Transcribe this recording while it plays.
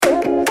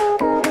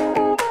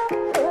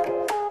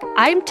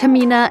I'm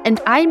Tamina, and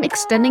I'm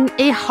extending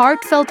a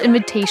heartfelt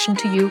invitation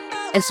to you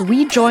as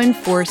we join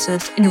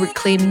forces in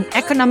reclaiming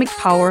economic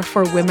power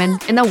for women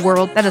in a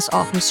world that is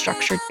often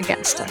structured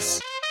against us.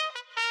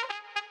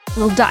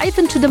 We'll dive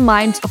into the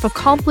minds of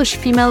accomplished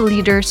female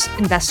leaders,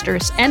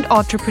 investors, and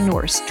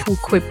entrepreneurs to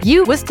equip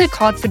you with the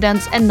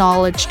confidence and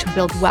knowledge to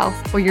build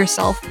wealth for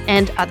yourself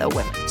and other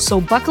women.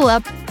 So buckle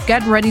up,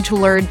 get ready to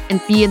learn,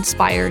 and be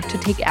inspired to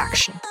take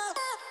action.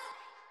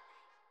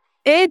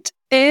 It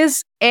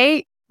is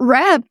a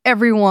wrap,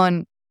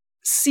 everyone.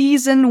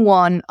 Season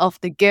 1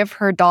 of the Give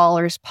Her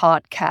Dollars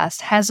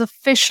podcast has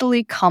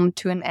officially come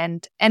to an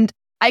end, and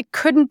I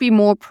couldn't be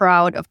more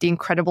proud of the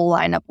incredible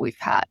lineup we've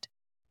had.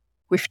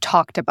 We've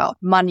talked about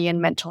money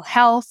and mental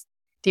health,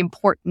 the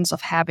importance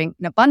of having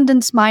an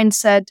abundance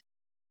mindset,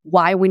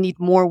 why we need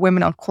more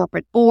women on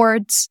corporate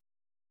boards,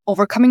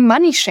 overcoming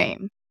money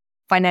shame,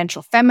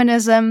 financial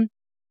feminism,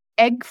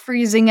 egg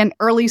freezing and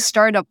early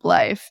startup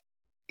life,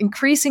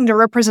 increasing the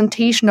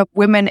representation of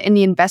women in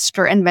the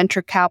investor and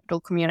venture capital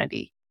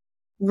community,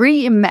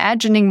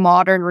 reimagining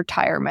modern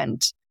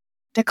retirement,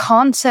 the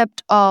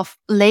concept of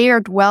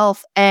layered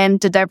wealth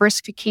and the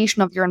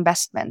diversification of your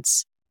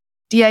investments,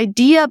 the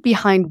idea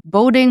behind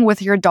voting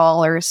with your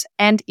dollars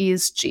and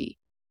ESG,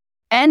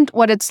 and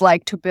what it's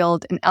like to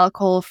build an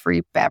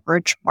alcohol-free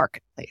beverage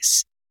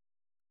marketplace.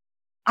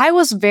 I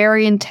was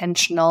very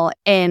intentional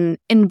in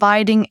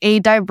inviting a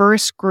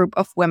diverse group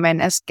of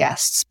women as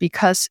guests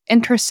because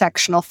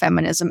intersectional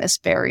feminism is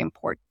very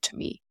important to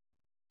me.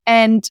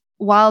 And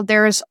while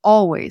there is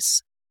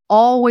always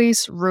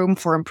room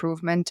for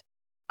improvement,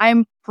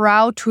 I'm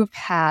proud to have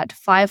had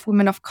 5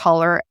 women of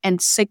color and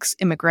 6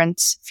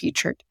 immigrants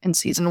featured in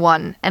season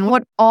 1. And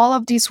what all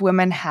of these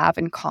women have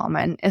in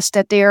common is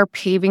that they are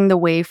paving the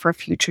way for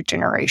future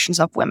generations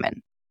of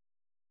women.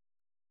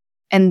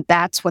 And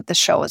that's what the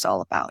show is all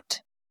about.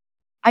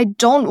 I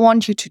don't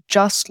want you to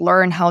just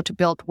learn how to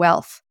build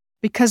wealth,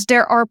 because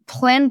there are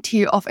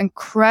plenty of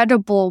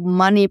incredible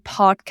money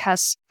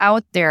podcasts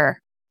out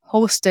there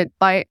hosted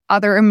by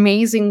other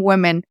amazing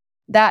women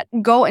that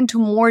go into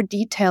more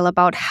detail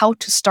about how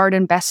to start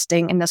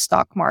investing in the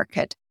stock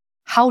market,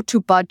 how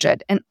to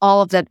budget, and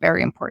all of that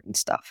very important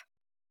stuff.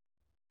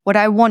 What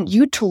I want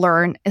you to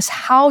learn is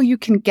how you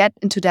can get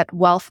into that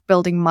wealth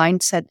building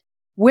mindset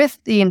with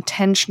the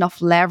intention of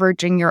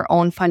leveraging your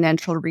own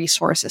financial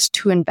resources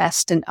to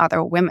invest in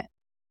other women.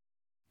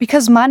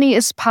 Because money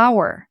is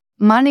power.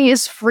 Money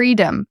is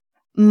freedom.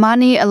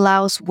 Money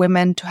allows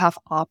women to have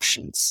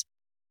options.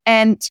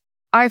 And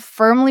I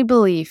firmly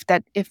believe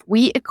that if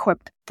we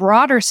equipped a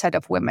broader set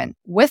of women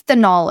with the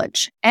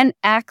knowledge and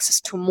access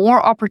to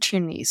more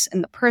opportunities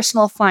in the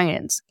personal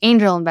finance,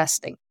 angel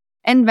investing,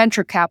 and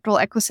venture capital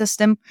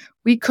ecosystem,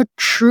 we could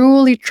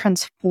truly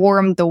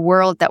transform the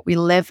world that we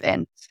live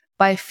in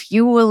by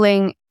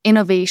fueling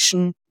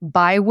innovation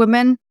by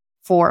women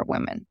for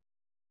women.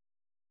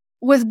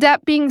 With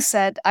that being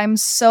said, I'm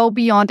so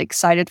beyond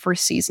excited for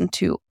season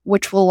 2,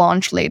 which will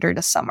launch later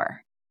this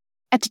summer.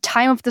 At the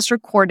time of this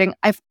recording,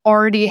 I've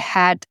already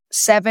had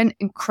 7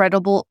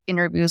 incredible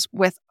interviews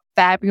with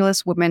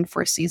fabulous women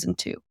for season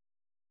 2.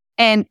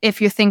 And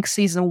if you think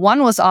season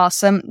 1 was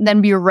awesome,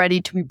 then be ready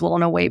to be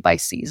blown away by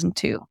season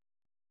 2.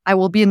 I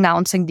will be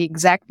announcing the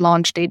exact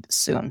launch date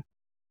soon.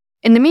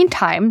 In the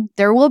meantime,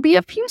 there will be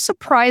a few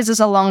surprises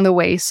along the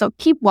way, so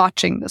keep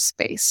watching this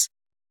space.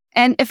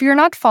 And if you're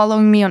not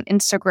following me on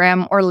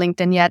Instagram or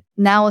LinkedIn yet,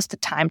 now is the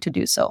time to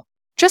do so.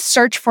 Just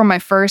search for my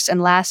first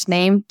and last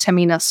name,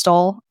 Tamina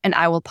Stoll, and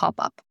I will pop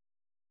up.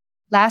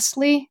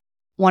 Lastly,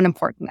 one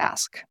important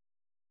ask.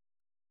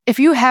 If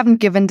you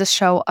haven't given this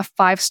show a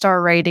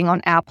 5-star rating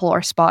on Apple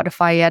or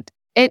Spotify yet,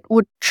 it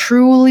would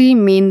truly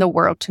mean the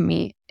world to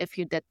me if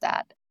you did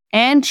that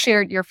and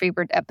shared your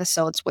favorite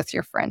episodes with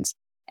your friends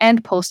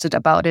and posted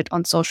about it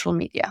on social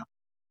media.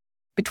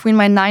 Between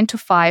my 9 to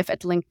 5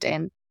 at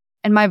LinkedIn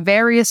and my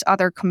various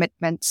other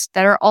commitments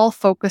that are all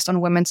focused on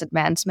women's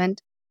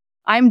advancement,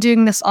 I'm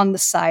doing this on the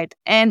side,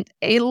 and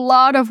a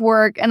lot of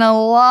work and a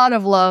lot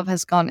of love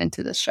has gone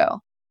into the show.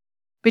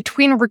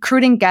 Between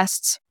recruiting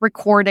guests,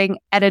 recording,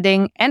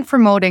 editing, and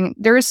promoting,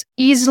 there's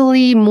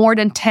easily more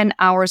than 10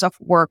 hours of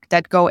work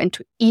that go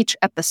into each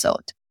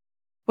episode.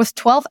 With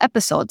 12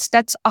 episodes,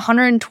 that's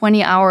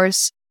 120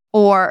 hours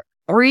or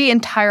 3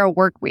 entire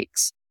work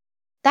weeks.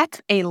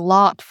 That's a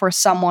lot for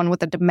someone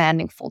with a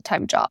demanding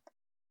full-time job,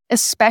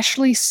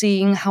 especially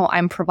seeing how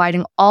I'm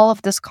providing all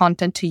of this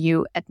content to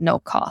you at no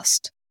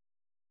cost.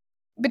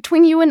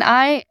 Between you and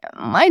I,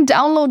 my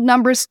download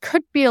numbers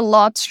could be a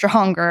lot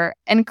stronger,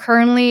 and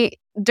currently,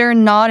 they're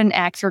not an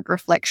accurate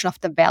reflection of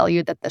the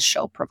value that the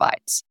show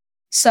provides.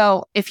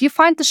 So, if you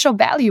find the show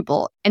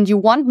valuable and you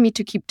want me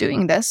to keep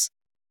doing this,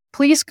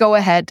 please go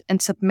ahead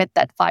and submit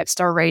that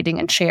 5-star rating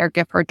and share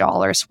Give Her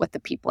Dollars with the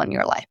people in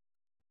your life.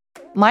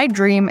 My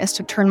dream is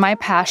to turn my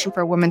passion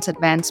for women's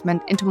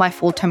advancement into my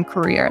full-time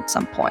career at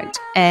some point,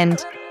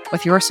 and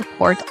with your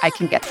support, I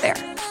can get there.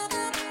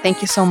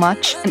 Thank you so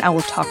much, and I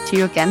will talk to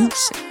you again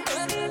soon.